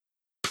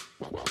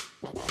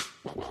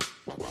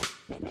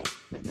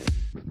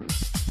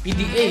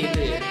PDA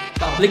gitu ya,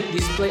 public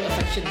display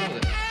affection tuh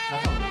nggak?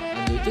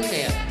 Aduh itu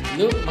kayak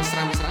lu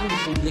mesra-mesraan di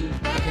publik.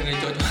 Akhirnya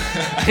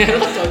cowok-cowok. Lu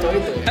kan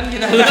cowok-cowok itu ya? Kan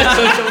kita Lu kan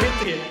cowok-cowok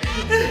itu ya?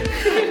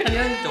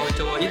 kan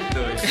cowok-cowok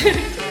itu.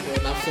 Cowok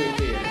nafsu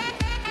itu ya?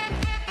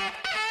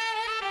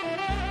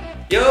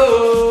 Yo,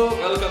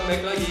 welcome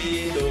back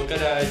lagi tuh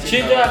kada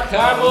Cinta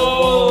kamu.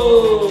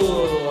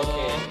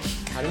 Oke,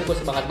 hari ini gue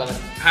semangat banget.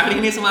 Hari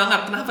ini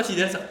semangat, kenapa sih?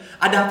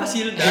 Ada apa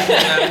sih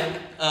dengan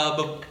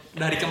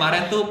dari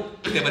kemarin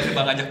tuh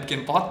tiba-tiba ngajak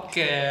bikin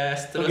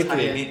podcast, terus gitu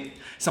hari ya? ini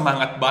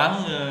semangat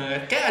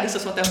banget. Kayak ada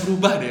sesuatu yang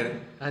berubah deh.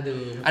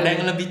 Aduh. Ada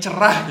yang lebih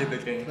cerah gitu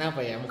kayaknya.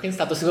 Kenapa ya? Mungkin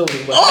status gue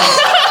berubah.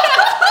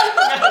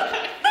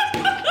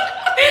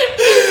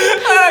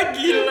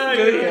 Gila.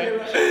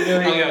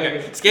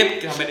 Oke.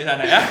 Skip sampai di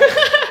sana ya.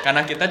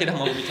 Karena kita tidak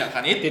mau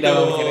bicarakan itu. Tidak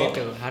mau bikin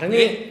itu. Hari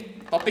ini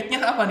topiknya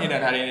apa nih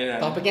Dan hari ini Dan?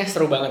 topiknya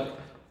seru banget.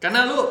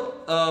 Karena lu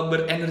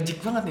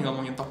berenergik banget nih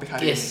ngomongin topik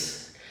hari ini. Yes.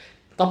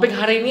 Topik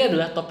hari ini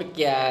adalah topik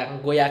yang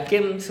gue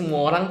yakin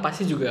semua orang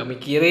pasti juga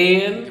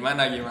mikirin.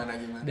 Gimana?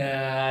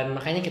 Dan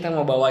makanya kita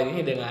mau bawa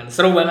ini dengan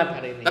seru banget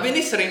hari ini. Tapi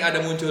ini sering ada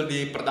muncul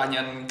di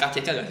pertanyaan Kak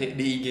Ceca gak sih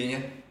di IG-nya?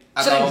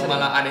 Atau Sering.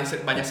 malah ada yang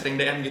banyak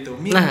sering DM gitu.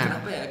 Min, Nah.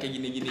 kenapa ya kayak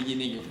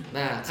gini gitu.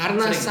 Nah,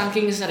 karena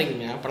saking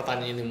seringnya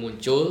pertanyaan ini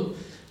muncul,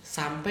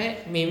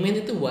 sampai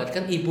Mimin itu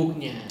buatkan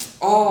e-booknya.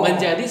 Oh.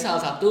 Menjadi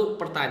salah satu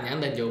pertanyaan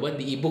dan jawaban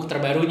di e-book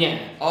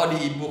terbarunya. Oh,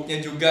 di e-booknya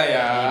juga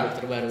ya.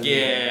 E-book terbarunya.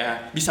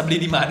 Yeah. Bisa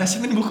beli di mana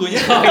sih Min bukunya?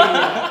 Oh iya.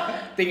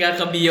 Tinggal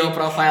ke bio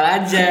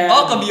profile aja.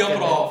 Oh, ke bio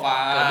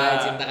profile. Kode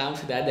Cinta Kamu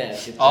sudah ada di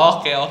situ.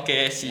 Oke,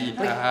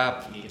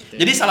 siap. Gitu.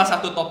 Jadi salah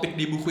satu topik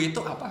di buku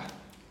itu apa?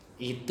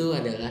 Itu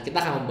adalah kita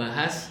akan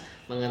membahas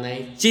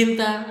mengenai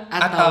cinta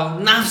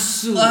atau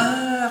nafsu.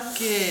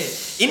 Oke.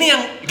 Ini yang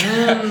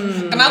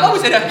kenapa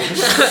bisa ada?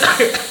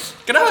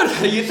 Kenapa ada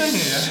gitu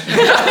nih ya?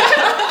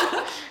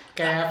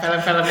 Kayak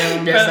film-film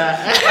yang biasa.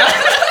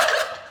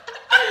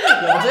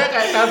 Ya, maksudnya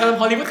kayak film-film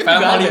Hollywood kan Film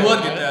juga Hollywood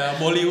ada. gitu,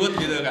 Bollywood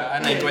gitu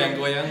kan, naik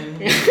goyang-goyang,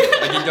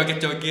 lagi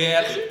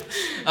joget-joget.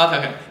 Oke.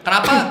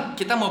 Kenapa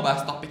kita mau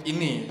bahas topik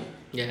ini?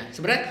 Ya,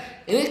 sebenarnya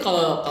ini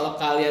kalau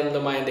kalian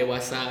lumayan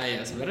dewasa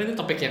ya, sebenarnya ini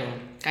topik yang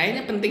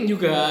kayaknya penting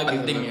juga.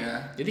 Penting gitu.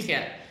 ya. Jadi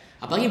kayak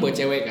apalagi buat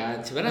cewek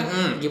kan, sebenarnya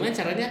gimana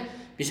caranya?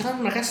 Bisa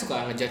kan mereka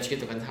suka ngejudge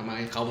gitu kan sama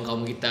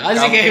kaum kita.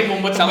 Sih kayak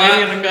membuat sama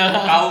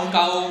enggak.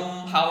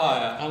 kaum Hawa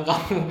ya.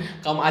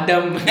 Kaum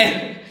Adam.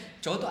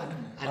 Cowok tuh Adam.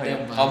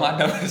 Adam, Kaum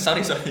Adam. Sorry.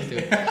 Gitu.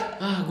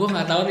 Gue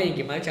nggak tahu nih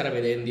gimana cara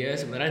bedain dia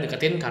sebenarnya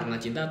deketin karena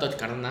cinta atau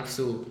karena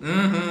nafsu.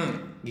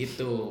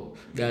 Gitu.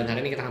 Dan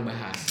hari ini kita akan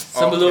bahas.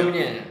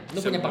 Sebelumnya,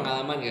 lu punya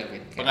pengalaman gak,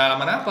 Vin?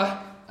 Pengalaman apa?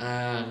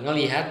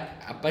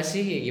 Ngelihat apa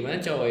sih gimana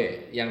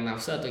cowok yang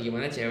nafsu atau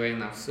gimana cewek yang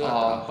nafsu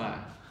atau apa?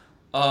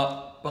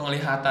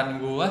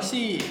 Penglihatan gua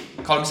sih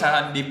kalau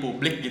misalnya di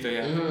publik gitu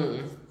ya.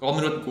 Kalau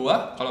menurut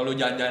gua, kalau lu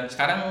jalan-jalan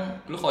sekarang,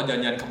 lu kalau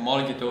jalan-jalan ke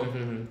mall gitu,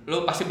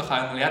 lu pasti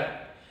bakal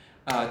ngeliat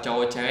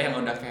cowok cewek yang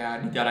udah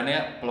kayak di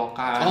jalannya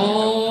pelokan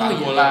gitu,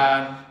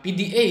 rangkulan.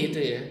 PDA itu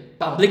ya,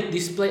 public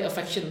display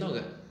affection, tau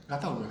gak? Gak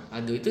tau gua.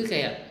 Aduh itu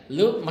kayak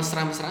lu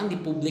mesra-mesraan di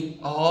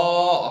publik.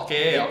 Oh,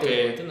 oke.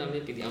 Itu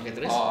namanya PDA. Oke,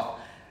 terus?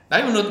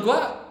 Tapi menurut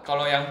gua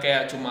kalau yang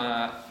kayak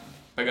cuma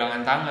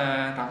pegangan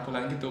tangan,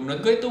 rangkulan gitu,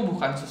 menurut gua itu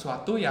bukan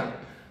sesuatu yang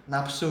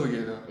nafsu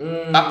gitu.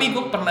 Tapi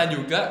gua pernah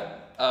juga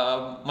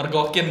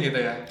mergokin gitu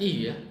ya.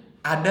 Iya.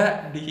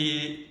 Ada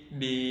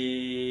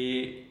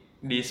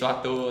di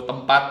suatu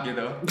tempat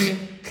gitu.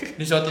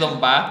 Di suatu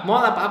tempat.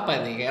 Mall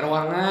apa nih? Kayak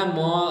ruangan,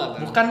 mall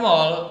atau? Bukan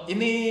mall,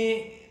 ini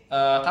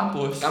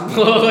kampus.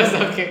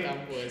 Oke,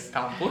 kampus.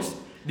 Kampus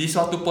di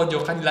suatu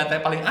pojokan di lantai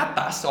paling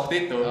atas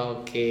waktu itu.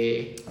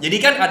 Oke. Jadi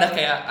kan ada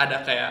kayak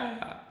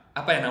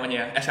apa ya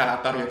namanya,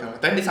 eskalator gitu.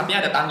 Tapi di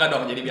sampingnya ada tangga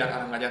dong, jadi biar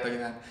orang nggak jatuh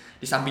gitu kan.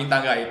 Di samping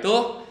tangga itu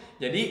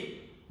jadi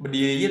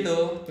berdiri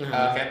gitu,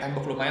 kayak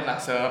tembok lumayan lah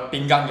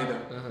sepinggang gitu.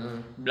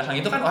 Belakang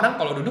itu kan orang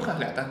kalau duduk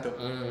nggak kelihatan tuh.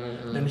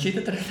 Dan di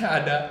situ ternyata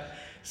ada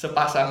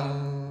sepasang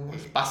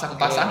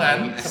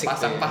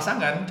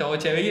pasangan cowok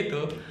cewek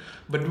gitu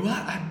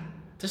berduaan.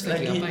 Terus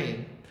lagi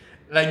ngapain?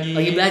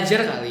 Lagi belajar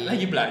kali.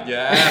 Lagi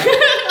belajar.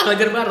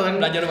 Belajar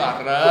bareng.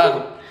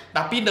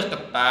 Tapi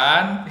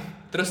deketan.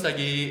 Terus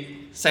lagi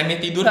semi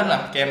tiduran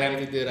lah,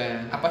 kayak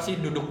tiduran. Apa sih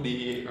duduk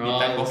di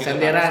tembok gitu.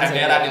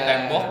 Senderan Di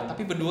tembok,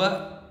 tapi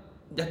berdua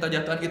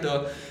jatuh-jatuhan gitu.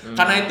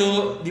 Karena itu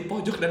di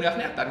pojok dan gak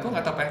kelihatan, gue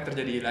gak tahu apa yang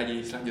terjadi lagi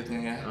selanjutnya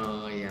ya.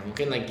 Oh iya,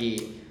 mungkin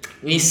lagi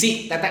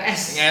ngisi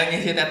TTS.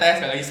 Ngisi TTS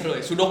lagi seru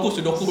ya. Sudoku.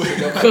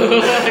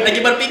 Lagi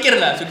berpikir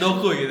lah,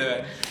 sudoku gitu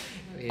kan.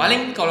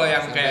 Paling kalau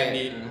yang kayak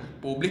di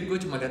publik gue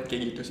cuma lihat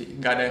kayak gitu sih,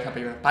 nggak ada yang sampai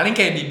gimana. Paling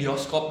kayak di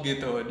bioskop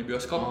gitu, di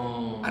bioskop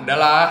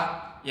adalah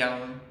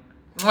yang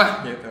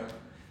gitu.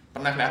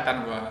 Pernah kelihatan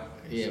gue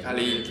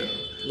sekali gitu.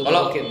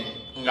 Kalau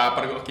nggak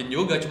pergokin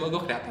juga, cuma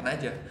gue kelihatan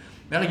aja.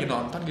 Dia lagi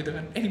nonton gitu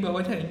kan, di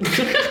bawahnya ini.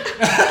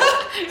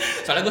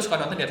 Soalnya gue suka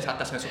nonton di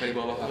atas, nggak suka di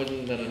bawah.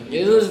 Bener.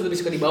 Jadi lu lebih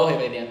suka di bawah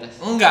ya di atas?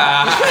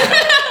 Enggak.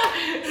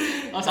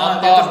 Oh,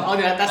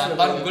 di atas.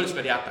 Nonton gue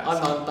suka di atas. Oh,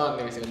 nonton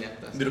lebih suka di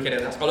atas. Duduknya di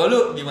atas. Kalau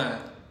lu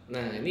gimana?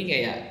 Nah ini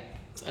kayak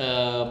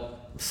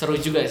seru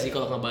juga sih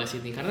kalau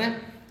ngebahas ini karena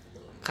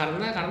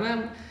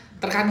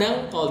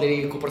terkadang kalau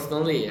dari gue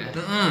personally ya,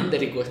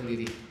 dari gue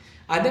sendiri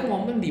ada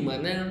momen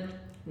dimana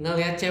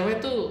ngelihat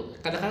cewek tuh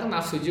kadang-kadang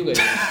nafsu juga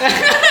ya.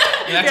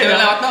 Ngelihat cewek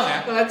lewat dong ya?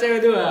 Ngelihat cewek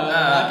doang,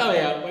 nggak tahu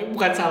ya,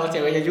 bukan salah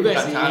ceweknya juga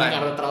bukan sih salah,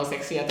 karena terlalu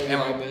seksi atau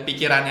emang gimana.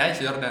 Pikirannya aja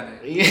si Jordan ya?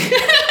 Iya.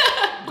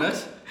 Terus?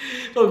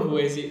 Kok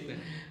gue sih?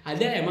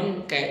 Ada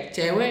emang kayak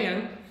cewek yang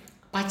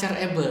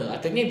pacar-able,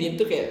 artinya dia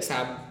tuh kayak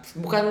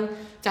bukan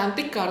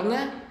cantik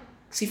karena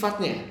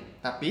sifatnya,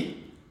 tapi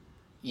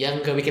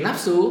yang gak bikin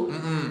nafsu.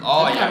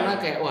 Oh iya. Karena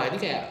kayak wah ini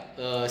kayak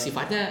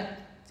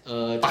sifatnya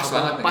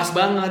pas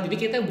banget. Jadi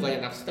kita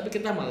bukannya nafsu tapi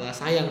kita malah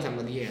sayang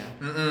sama dia.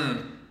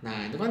 Nah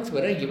itu kan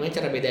sebenarnya gimana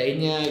cara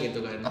bedainnya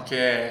gitu kan?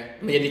 Oke.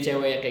 Menjadi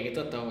cewek yang kayak gitu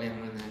atau yang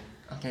mana?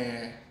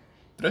 Oke.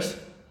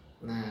 Terus?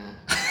 Nah.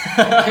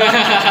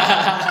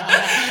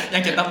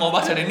 Yang kita mau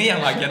bahas hari ini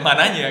yang bagian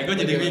mananya? Gue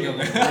jadi bingung.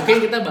 Mungkin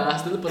kita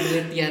bahas dulu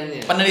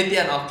penelitiannya.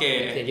 Penelitian,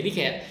 oke. Ya, jadi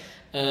kayak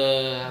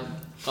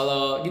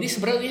kalau jadi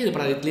sebenarnya ini udah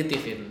pernah diteliti,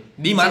 Vin.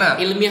 Di mana?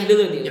 Ilmiah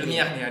dulu nih.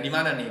 Ilmiahnya di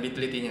mana nih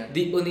ditelitinya?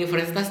 Di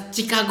Universitas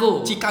Chicago.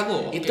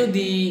 Chicago. Okay. Itu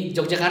di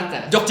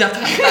Yogyakarta.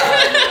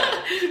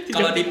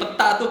 Kalau di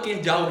peta tuh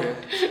kayak jauh ya.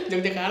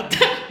 Yogyakarta.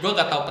 Gue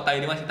gak tahu peta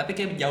ini masih, tapi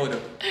kayak jauh tuh.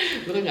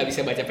 Lu kan gak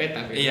bisa baca peta,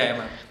 Vin. Iya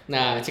emang.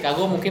 Nah,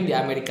 Chicago mungkin di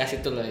Amerika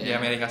situ lah ya. Di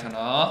Amerika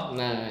sana.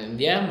 Nah,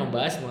 dia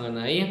membahas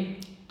mengenai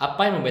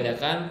apa yang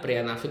membedakan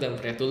pria nafsu dan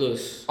pria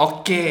tulus.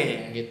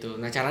 Oke. Gitu.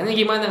 Nah, caranya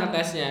gimana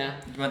ngetesnya?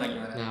 Gimana?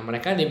 Nah,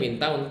 mereka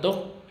diminta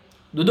untuk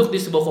duduk di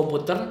sebuah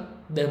komputer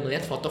dan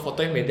melihat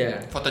foto-foto yang beda.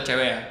 Foto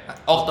cewek ya?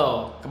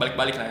 Foto.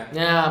 Kebalik-balik lah ya?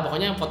 Ya,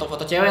 pokoknya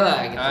foto-foto cewek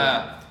lah gitu.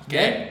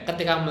 Okay. Dan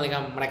ketika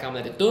mereka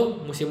melihat itu,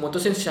 mesti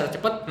mutusin secara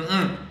cepat.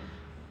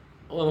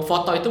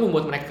 Foto itu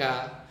membuat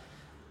mereka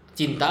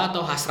cinta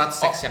atau hasrat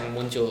seks yang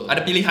muncul.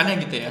 Ada pilihannya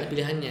gitu ya? Ada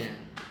pilihannya.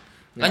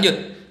 Nah, lanjut.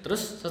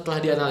 Terus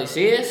setelah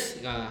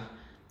dianalisis, nah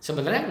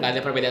sebenarnya nggak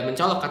ada perbedaan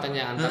mencolok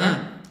katanya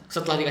antara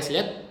setelah dikasih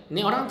lihat ini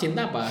orang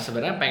cinta apa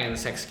sebenarnya pengen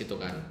seks gitu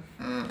kan.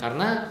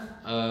 Karena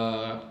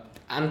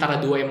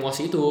antara dua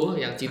emosi itu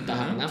yang cinta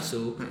sama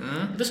nafsu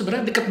itu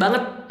sebenarnya deket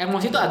banget,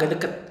 emosi itu agak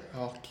deket.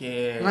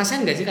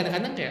 Ngerasain nggak sih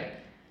kadang-kadang kayak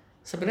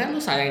sebenarnya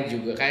lu sayang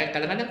juga, kayak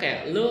kadang-kadang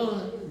kayak lu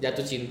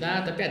jatuh cinta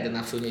tapi ada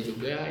nafsunya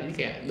juga, ini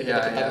kayak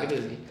deket-deketan gitu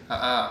sih.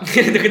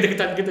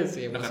 Deket-deketan gitu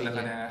sih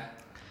emosinya.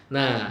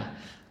 Nah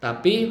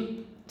tapi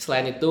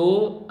selain itu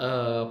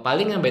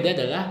paling yang beda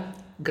adalah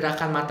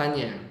gerakan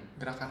matanya.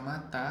 Gerakan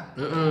mata.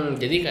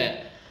 Jadi kayak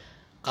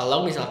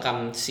kalau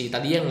misalkan si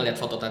tadi yang ngeliat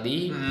foto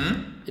tadi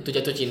itu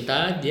jatuh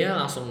cinta, dia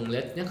langsung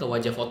ngeliatnya ke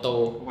wajah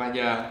foto.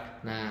 Wajah.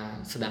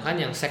 Nah sedangkan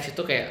yang seks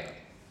itu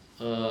kayak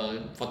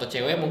foto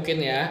cewek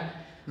mungkin ya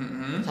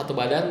satu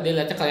badan, dia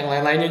liatnya ke yang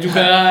lain-lainnya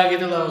juga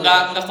gitu loh.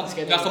 Nggak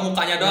ke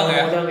mukanya doang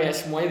ya? Doang ya,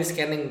 semuanya di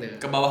scanning tuh.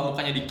 Ke bawah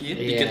mukanya dikit,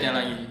 dikitnya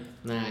lagi.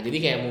 Nah jadi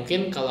kayak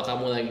mungkin kalau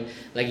kamu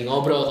lagi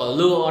ngobrol, kalau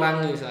lu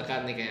orang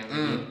misalkan nih kayak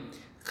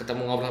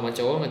ketemu ngobrol sama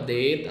cowok,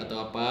 ngedate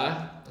atau apa,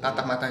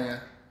 tatap matanya,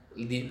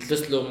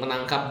 terus lu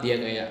menangkap dia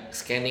kayak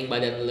scanning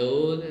badan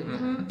lu,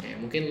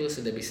 kayak mungkin lu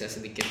sudah bisa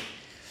sedikit.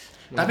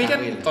 Tapi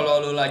kan kalau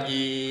lu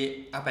lagi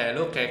apa ya,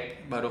 lu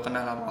kayak baru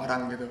kenal sama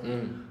orang gitu,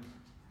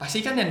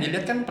 pasti kan yang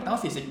dilihat kan pertama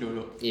fisik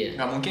dulu.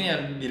 Nggak mungkin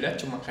yang dilihat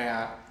cuma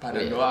kayak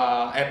badan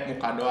doang,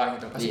 muka doang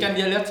gitu. Pasti kan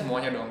dia lihat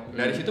semuanya dong.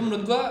 Dari situ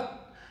menurut gua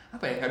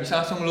apa ya, nggak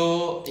bisa langsung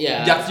lu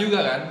judge juga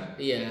kan.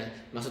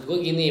 Maksud gue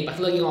gini, pas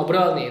lu lagi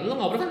ngobrol nih, lu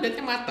ngobrol kan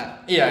liatnya mata,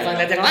 bukan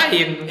liat yang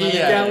lain, bukan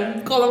yang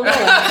kolong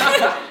doang.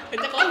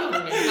 Liatnya kolong,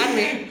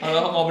 aneh.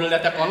 Kalau ngobrol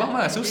liatnya kolong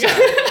mah susah.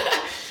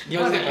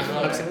 Gimana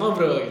kalau bisa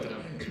ngobrol gitu.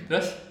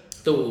 Terus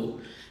tuh,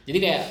 jadi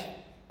kayak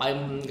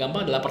paling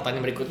gampang adalah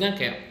pertanyaan berikutnya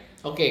kayak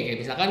kayak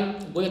misalkan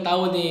gue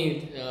tahu nih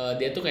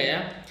dia tuh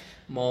kayak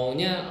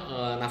maunya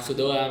nafsu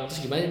doang,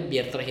 terus gimana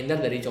biar terhindar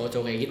dari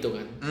cowok-cowok kayak gitu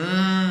kan.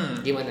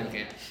 Gimana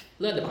kayak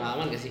lu ada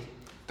pengalaman gak sih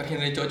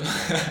terhindar dari cowok?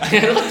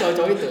 Lu kan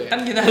cowok-cowok itu ya? Kan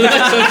kita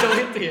cowok-cowok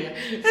itu ya?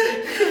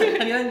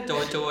 Kan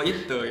cowok-cowok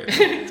itu ya?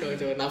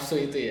 Cowok-cowok nafsu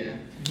itu ya?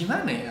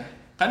 Gimana ya?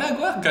 Karena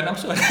gue gak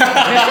nafsu.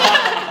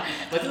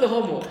 Berarti lu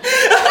homo?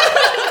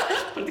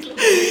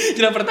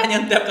 Cuma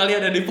pertanyaan tiap kali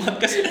ada di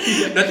podcast.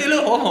 Berarti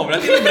lu homo,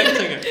 berarti lu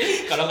brengsek ya?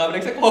 Kalau gak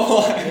brengsek homo.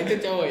 Itu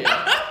cowok ya?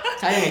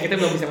 Sayang ya kita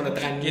belum bisa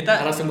mendatangkan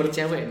narasumber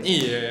cewek.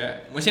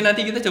 Iya, mesti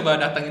nanti kita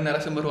coba datangin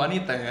narasumber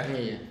wanita ya.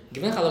 Iya.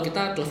 Gimana kalau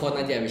kita telepon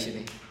aja abis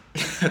ini?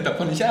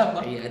 Telepon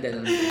siapa? Iya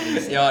ada nanti.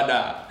 Ya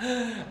udah.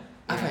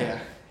 Apa ya?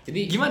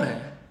 Jadi gimana ya?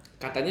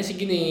 Katanya sih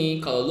gini,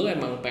 kalau lu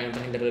emang pengen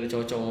terhindar dari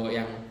cowok-cowok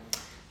yang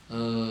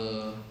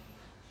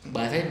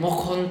bahasanya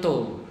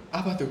mokonto.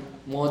 Apa tuh?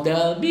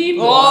 Modal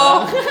bib.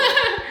 Oh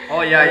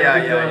iya.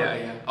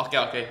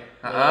 Oke.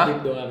 Bib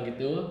doang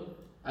gitu.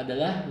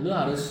 Adalah lu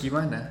harus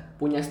gimana?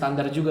 Punya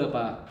standar juga,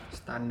 Pak.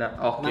 Standar.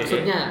 Oke.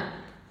 Maksudnya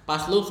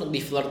pas lu di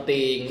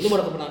flirting, lu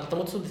baru pernah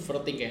ketemu tuh di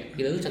flirting kayak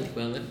gila lu cantik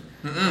banget,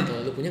 atau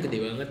lu punya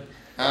gede banget,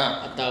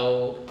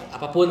 atau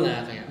apapun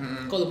lah kayak,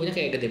 kok lu punya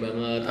kayak gede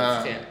banget, terus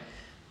kayak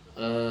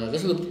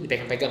terus lu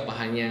dipegang-pegang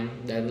pahanya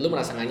dan lu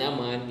merasa gak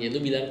nyaman, ya lu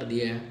bilang ke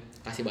dia,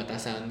 kasih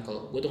batasan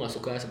kalau gue tuh nggak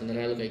suka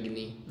sebenarnya lu kayak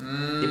gini.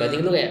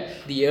 Dibanding lu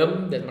kayak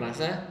diem dan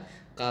merasa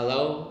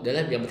kalau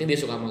udahlah yang penting dia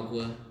suka sama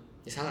gue,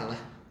 ya salah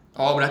lah.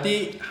 Oh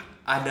berarti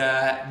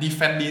ada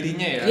defend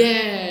dirinya ya?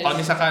 Yes. Kalau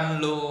misalkan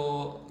lu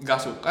nggak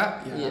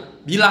suka ya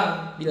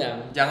bilang.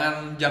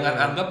 Jangan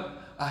anggap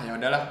ya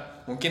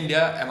udahlah mungkin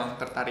dia emang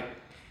tertarik.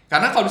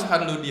 Karena kalau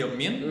misalkan lu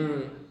diemin,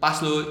 pas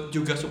lu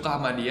juga suka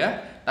sama dia,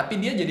 tapi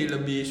dia jadi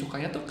lebih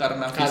sukanya tuh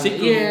karena fisik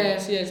lu.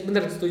 Yes,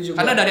 bener, setuju.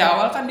 Karena dari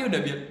awal kan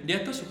dia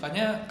tuh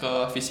sukanya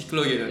ke fisik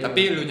lu gitu.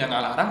 Tapi lu yang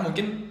ngelarang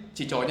mungkin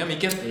si cowoknya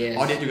mikir,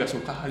 oh dia juga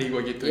suka kali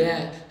gue gitu.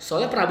 Iya,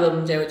 soalnya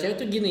problem cewek-cewek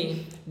tuh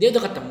gini, dia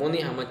udah ketemu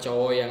nih sama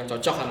cowok yang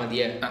cocok sama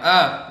dia.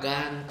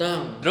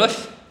 Ganteng.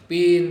 Terus?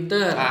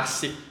 Pinter.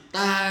 Asik.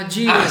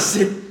 Tajir.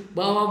 Asik.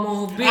 Bawa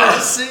mobil.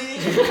 Asik.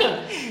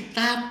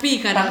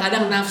 Tapi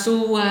kadang-kadang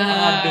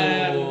nafsuan.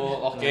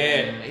 Aduh, oke.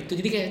 Nah, itu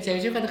jadi kayak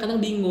cewek-cewek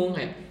kadang-kadang bingung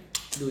kayak,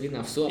 aduh ini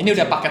nafsu. Ini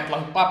udah paket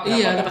lengkap ya.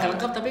 Iya, udah paket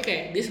lengkap tapi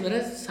kayak dia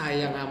sebenarnya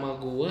sayang sama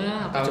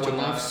gua apa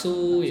cuma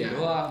nafsu ya.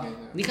 Gitu.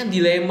 Ini kan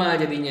dilema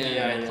jadinya.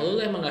 Iya. Kalau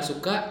lu emang nggak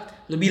suka,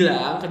 lu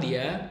bilang ke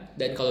dia,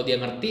 dan kalau dia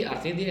ngerti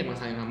artinya dia emang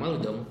sayang sama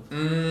lu dong.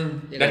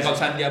 Ya dan kalau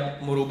misalnya dia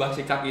merubah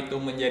sikap itu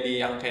menjadi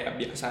yang kayak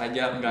biasa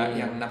aja, enggak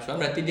yang nafsuan,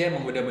 berarti dia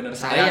emang benar-benar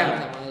sayang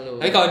sama lu.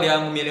 Tapi kalau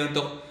dia memilih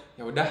untuk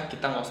ya udah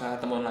kita nggak usah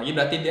temuan lagi,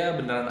 berarti dia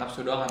beneran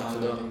nafsu doang sama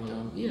lu gitu.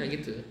 Iya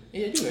gitu.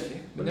 Iya juga sih,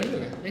 benar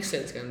juga. Make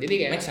sense kan. Jadi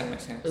kayak make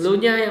sense.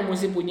 Elunya yang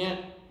mesti punya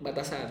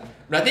batasan.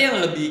 Berarti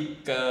yang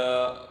lebih ke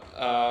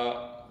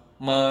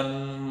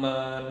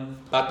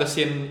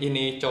batasin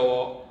ini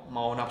cowok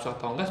mau nafsu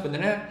atau enggak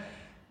sebenarnya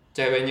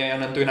ceweknya yang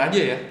nentuin aja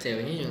ya.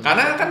 Ceweknya yang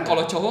karena kan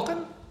kalau cowok kan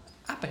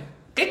apa ya?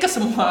 Kayak ke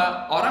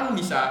semua orang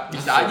bisa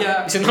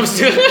aja. Bisa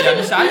nafsu. Ya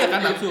bisa aja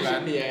kan nafsu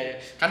kan. Iya.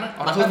 Karena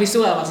orang makhluk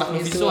kan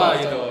visual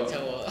gitu.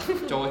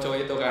 Cowok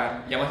itu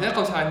kan. Ya maksudnya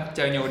kalau misalkan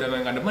ceweknya udah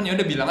nggak demen ya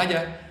udah bilang aja.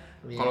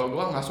 Kalau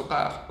gua nggak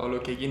suka kalau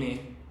kayak gini.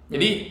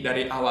 Jadi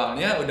dari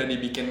awalnya udah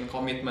dibikin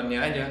komitmennya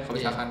aja. Kalau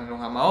misalkan lu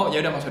nggak mau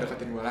ya udah nggak usah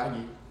deketin gua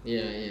lagi.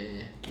 Iya.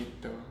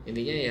 Gitu.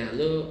 Intinya ya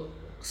lu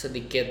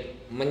sedikit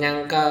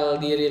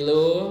menyangkal diri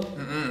lu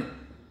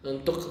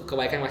untuk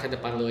kebaikan masa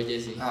depan lu aja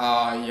sih.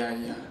 Oh iya.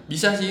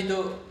 Bisa sih itu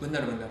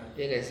benar.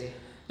 Iya gak sih?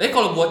 Tapi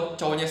kalau buat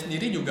cowoknya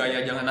sendiri juga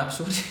ya jangan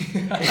nafsu sih.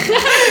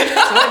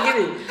 Soalnya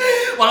gini,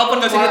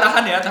 walaupun gak bisa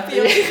ditahan ya, tapi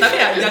ya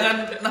jangan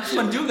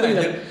nafsuan juga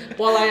aja.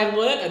 Pola yang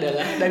gue lihat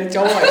adalah dari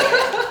cowok ya.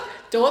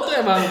 Cowok tuh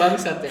emang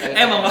bangsat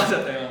ya. Emang.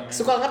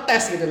 Suka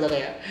ngetes gitu loh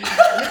kayak.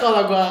 Ini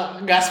kalau gua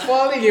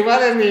gaspol nih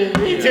gimana nih?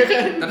 Gitu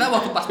kan. Karena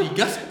waktu pas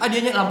digas,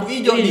 dianya lampu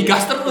hijau,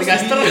 digas terus.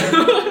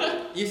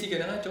 Iya sih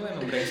kadang-kadang cowok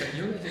emang brengsek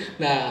juga sih.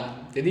 Nah,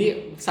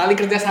 jadi saling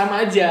kerja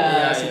sama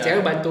aja. Iya.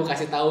 Cewek bantu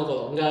kasih tahu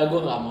kalau enggak,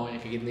 gua enggak mau yang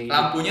kayak gini.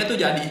 Lampunya tuh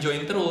jangan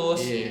hijauin terus.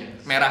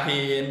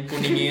 Merahin,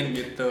 kuningin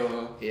gitu.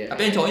 Tapi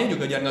yang cowoknya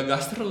juga jangan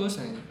ngegas terus.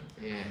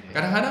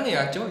 Kadang-kadang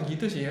ya cowok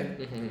gitu sih ya.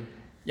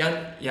 Yang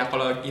ya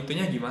kalau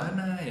itunya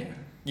gimana ya?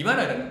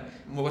 Gimana dan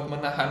buat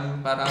menahan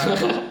para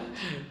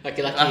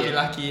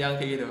laki-laki yang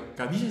kayak gitu?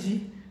 Gak bisa sih.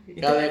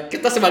 Kalau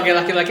kita sebagai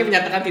laki-laki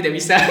menyatakan tidak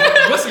bisa.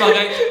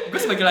 gue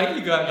sebagai laki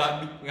juga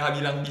nggak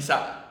bilang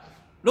bisa.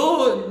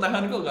 Lu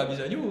nahan kok nggak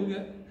bisa juga.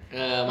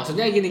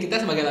 Maksudnya gini, kita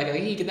sebagai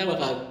laki-laki kita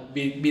bakal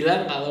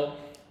bilang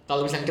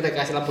kalau misalnya kita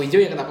kasih lampu hijau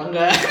ya kenapa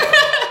enggak?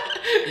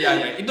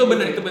 Iya itu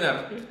benar.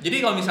 Jadi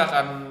kalau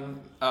misalkan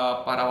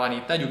para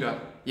wanita juga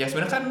ya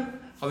sebenarnya kan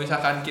kalau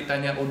misalkan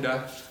kitanya udah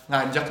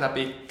ngajak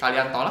tapi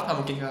kalian tolak nggak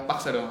mungkin kita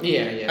paksa dong.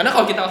 Iya. Karena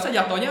kalau kita paksa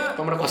jatuhnya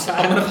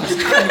pemerkosaan gitu.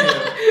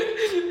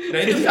 Dan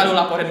itu selalu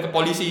laporin ke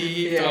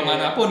polisi ke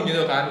manapun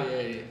gitu kan.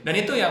 Dan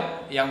itu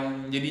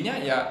yang jadinya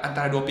ya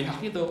antara dua pihak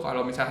itu.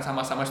 Kalau misalkan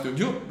sama-sama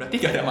setuju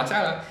berarti gak ada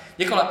masalah.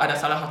 Jadi kalau ada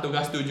salah satu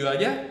gak setuju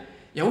aja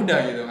ya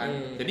udah gitu kan.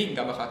 Jadi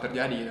nggak bakal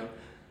terjadi gitu.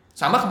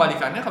 Sama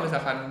kebalikannya kalau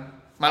misalkan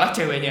malah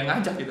ceweknya yang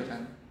ngajak gitu kan.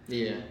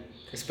 Iya.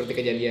 Seperti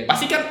kejadian.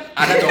 Pasti kan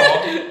ada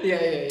dong.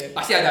 Iya.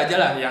 Pasti ada aja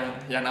lah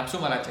yang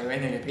nafsu malah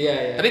ceweknya gitu.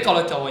 Iya. Tapi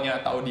kalau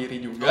cowoknya tahu diri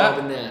juga.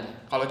 Oh benar.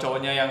 Kalau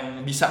cowoknya yang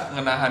bisa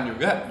ngenahan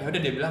juga, ya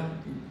udah dia bilang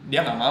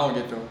dia nggak mau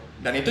gitu.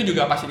 Dan itu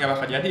juga pasti nggak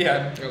bakal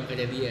kejadian.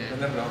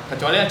 Bener dong.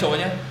 Kecuali yang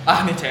cowoknya,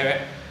 nih cewek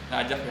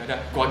ngajak ya udah,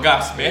 gua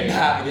gas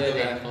beda gitu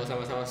kan. Kalau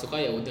sama-sama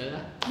suka ya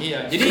udahlah.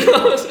 Iya. Jadi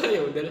suka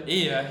ya udahlah.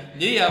 Iya.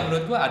 Jadi ya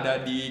menurut gua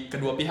ada di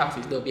kedua pihak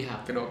sih. Kedua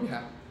pihak.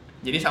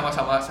 Jadi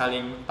sama-sama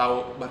saling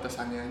tahu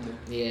batasannya aja.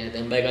 Iya,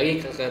 dan balik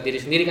lagi ke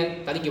diri sendiri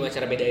kan. Tadi gimana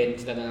cara bedain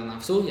cinta dan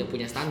nafsu? Ya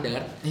punya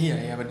standar.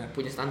 Iya benar.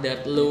 Punya standar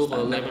lu.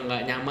 Kalau lu emang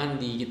nggak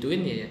nyaman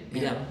digituin ya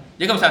bilang.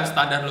 Jadi kalau misalnya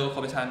standar lu,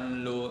 kalau misalnya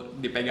lu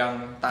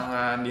dipegang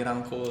tangan,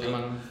 dirangkul,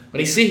 emang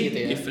risih gitu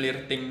ya. Di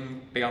flirting,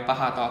 pegang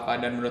paha atau apa,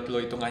 dan menurut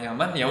lu itu nggak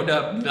nyaman, ya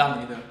udah bilang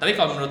gitu. Tapi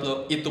kalau menurut lu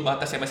itu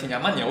batasnya masih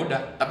nyaman, ya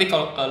udah. Tapi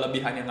kalau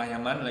kelebihannya nggak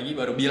nyaman lagi,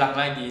 baru bilang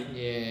lagi.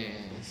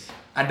 Yes.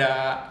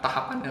 Ada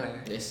tahapannya lah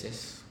ya.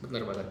 Yes.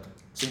 Benar banget.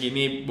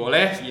 Segini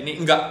boleh, segini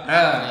enggak.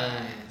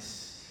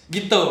 Nice.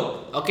 Gitu.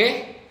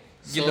 Oke.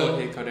 Gitu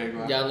sih kode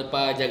gua. Jangan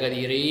lupa jaga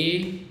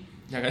diri.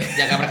 Jaga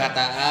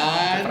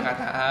perkataan.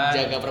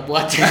 Jaga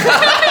perbuatan.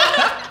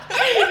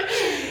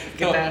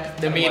 kita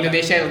demi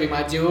Indonesia yang lebih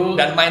maju.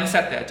 Dan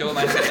mindset ya,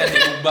 coba mindsetnya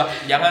diubah.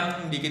 Jangan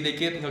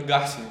dikit-dikit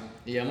ngegas.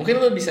 Iya, mungkin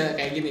lu bisa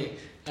kayak gini.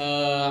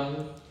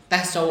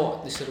 Tes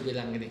cowok disuruh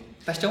bilang gini.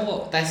 Tes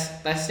cowok.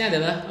 Tesnya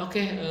adalah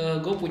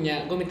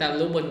gue minta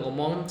lu buat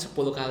ngomong 10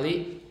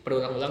 kali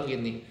berulang-ulang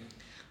gini.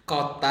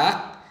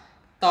 Kotak,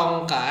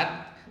 tongkat,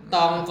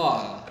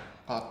 tongkol.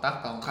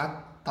 Kotak, tongkat,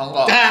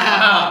 tongkol.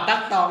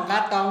 Kotak,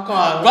 tongkat,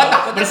 tongkol. Gua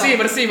takut bersih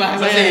bahasanya.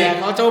 bersih. Ya.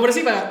 Kalau cowok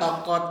bersih banget.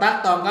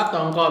 Kotak, tongkat,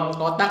 tongkol.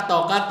 Kotak,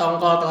 tongkat,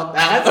 tongkol.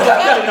 Kotak.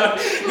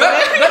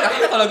 Gua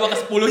takut kalau gua ke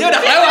 10-nya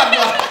udah kelewat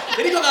gua.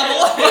 Jadi gua enggak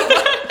mau.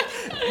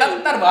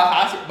 Ntar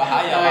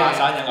bahaya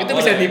bahasanya. Itu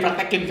bisa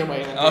dipraktekin coba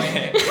ya.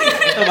 Oke.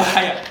 Itu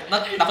bahaya.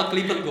 Takut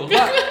kelibet gua.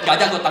 Gua enggak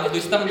jago tangkap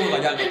twister, gua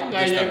enggak jago tangkap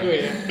twister. Gue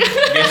ya.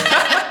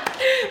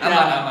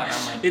 Aman.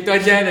 Itu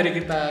aja dari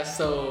kita.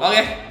 So.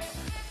 Oke.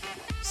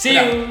 See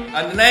you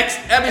on the next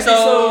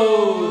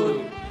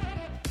episode.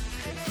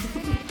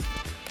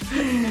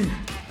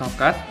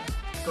 Tongkat,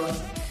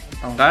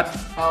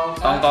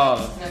 tongkol.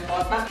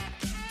 Kotak.